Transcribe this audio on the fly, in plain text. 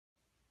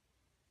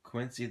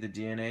Quincy, the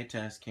DNA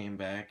test came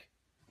back.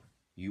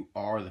 You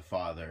are the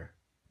father.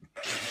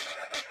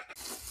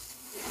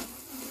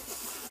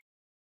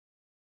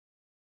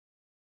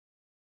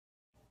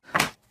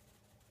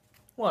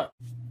 What?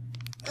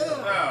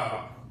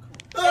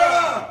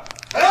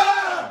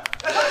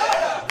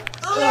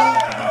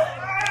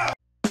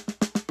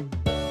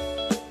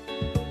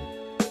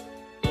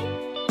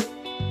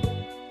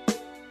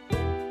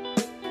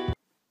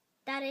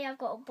 Daddy, I've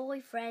got a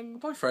boyfriend.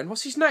 Boyfriend?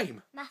 What's his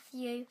name?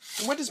 Matthew.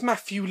 And where does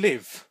Matthew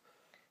live?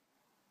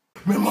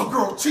 Man, my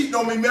girl cheating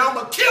on me, man. I'm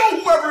gonna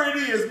kill whoever it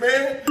is,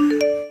 man.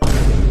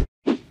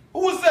 Who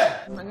was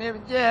that? My name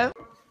is Jeff.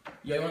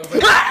 Yo, you wanna go?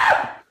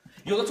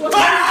 Yo, let's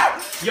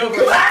watch. Yo,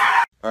 bro.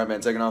 Alright,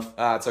 man, taking off.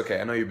 It's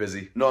okay. I know you're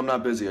busy. No, I'm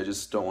not busy. I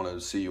just don't want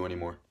to see you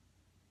anymore.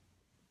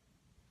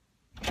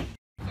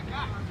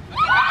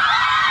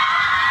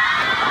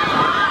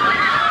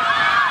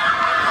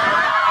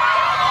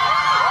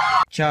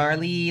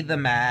 Charlie the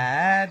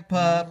mad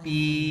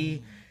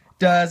puppy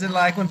doesn't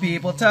like when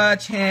people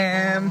touch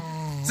him.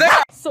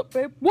 What's up,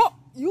 babe? What?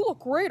 You look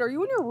great. Are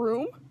you in your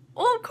room?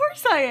 Well, of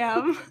course I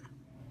am.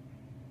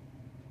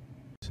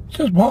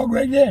 Just park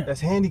right there.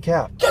 That's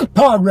handicapped. Just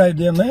park right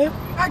there, man.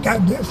 I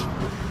got this.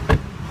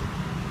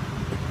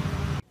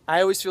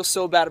 I always feel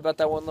so bad about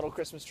that one little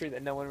Christmas tree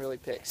that no one really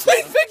picks.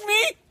 Please pick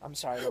me! I'm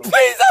sorry, little.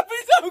 Please, that'd be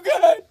so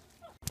good!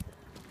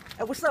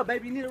 Hey, what's up,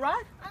 baby? You need a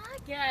ride? I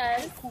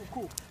guess.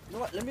 Cool. You know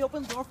what? Let me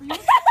open the door for you.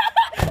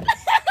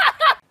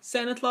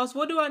 Santa Claus,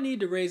 what do I need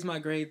to raise my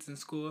grades in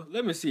school?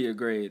 Let me see your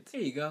grades.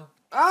 Here you go.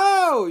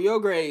 Oh, your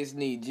grades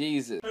need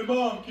Jesus. Hey,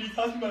 Mom, can you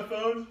toss me my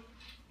phone?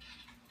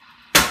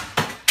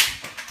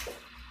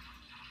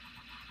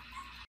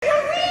 You're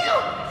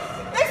real!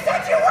 They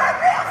said you weren't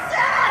real,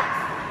 Sam!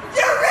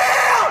 You're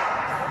real!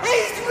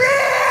 He's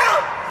real!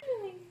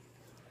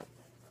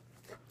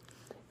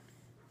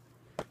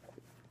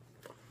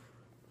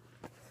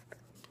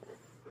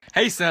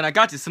 Hey, son, I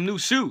got you some new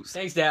shoes.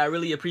 Thanks, Dad. I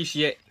really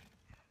appreciate.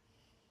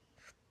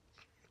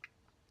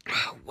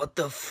 What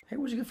the f? Hey,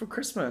 what'd you get for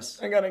Christmas?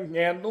 I got a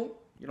candle.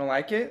 You don't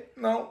like it?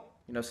 No,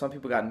 You know, some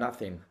people got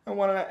nothing. I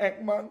wanted an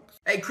egg box.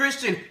 Hey,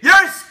 Christian,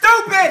 you're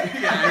stupid!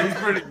 Yeah, he's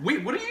pretty.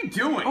 Wait, what are you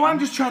doing? Oh, I'm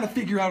just trying to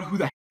figure out who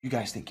the You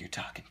guys think you're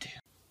talking to?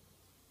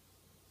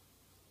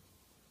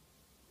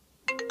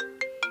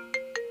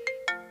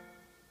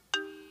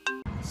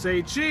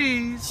 Say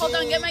cheese. Hold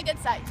on, get my good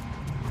side.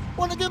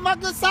 Wanna get my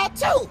good side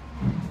too?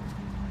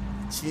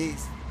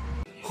 Cheese.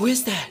 Who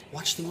is that?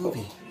 Watch the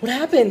movie. What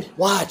happened?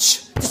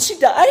 Watch. Did she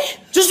die?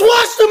 Just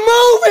watch the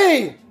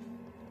movie!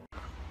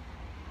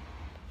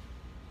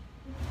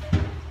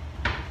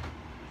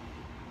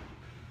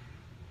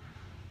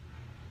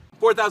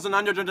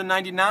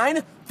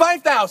 $4,999.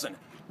 5,000.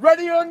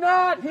 Ready or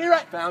not? Here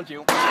I found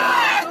you. Good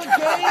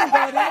game,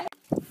 buddy.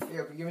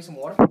 Here, can you give me some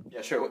water?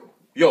 Yeah, sure.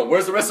 Yo,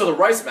 where's the rest of the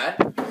rice, man?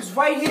 It's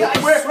right here.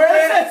 Where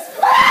is it?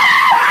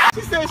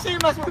 She said she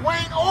messed with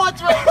Wayne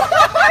Audrey.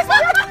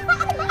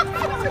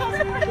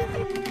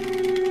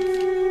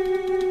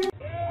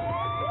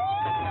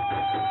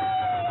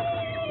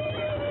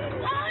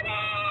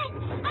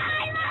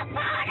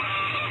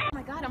 Oh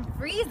my god, I'm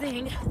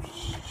freezing.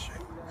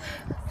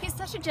 He's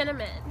such a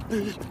gentleman.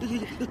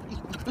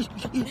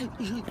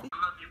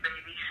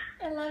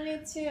 I love you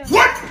too.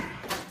 What?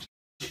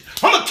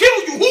 I'm gonna kill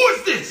you. Who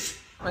is this?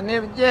 My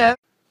name is Jeff.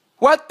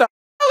 What the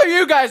hell are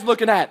you guys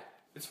looking at?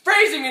 It's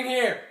freezing in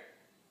here.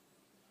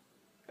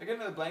 Can I get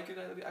another blanket,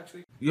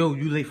 actually? Yo,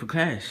 you late for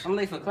class? I'm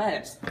late for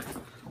class.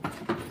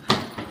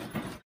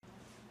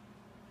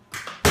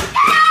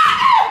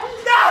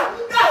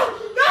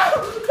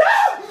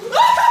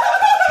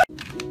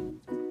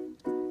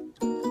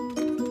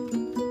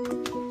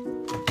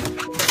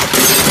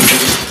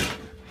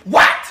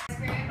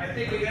 I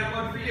think we got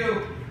one for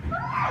you.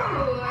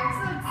 Oh, I'm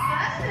so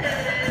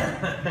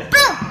excited.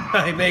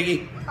 Hi,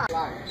 Maggie.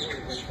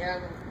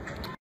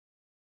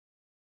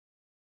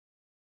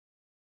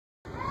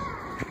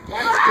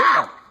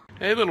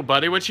 Hey, little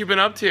buddy, what you been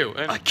up to?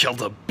 I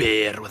killed a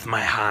bear with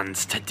my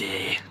hands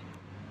today.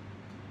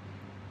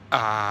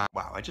 Wow,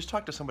 I just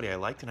talked to somebody I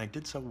liked and I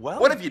did so well.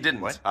 What if you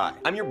didn't? What? Hi,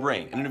 I'm your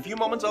brain, and in a few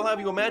moments I'll have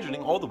you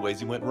imagining all the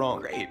ways you went wrong.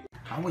 Great.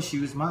 I wish she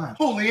was mine.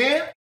 Who,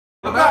 Leanne?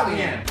 What about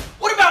Leanne?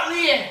 What about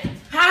Leanne?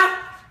 Huh?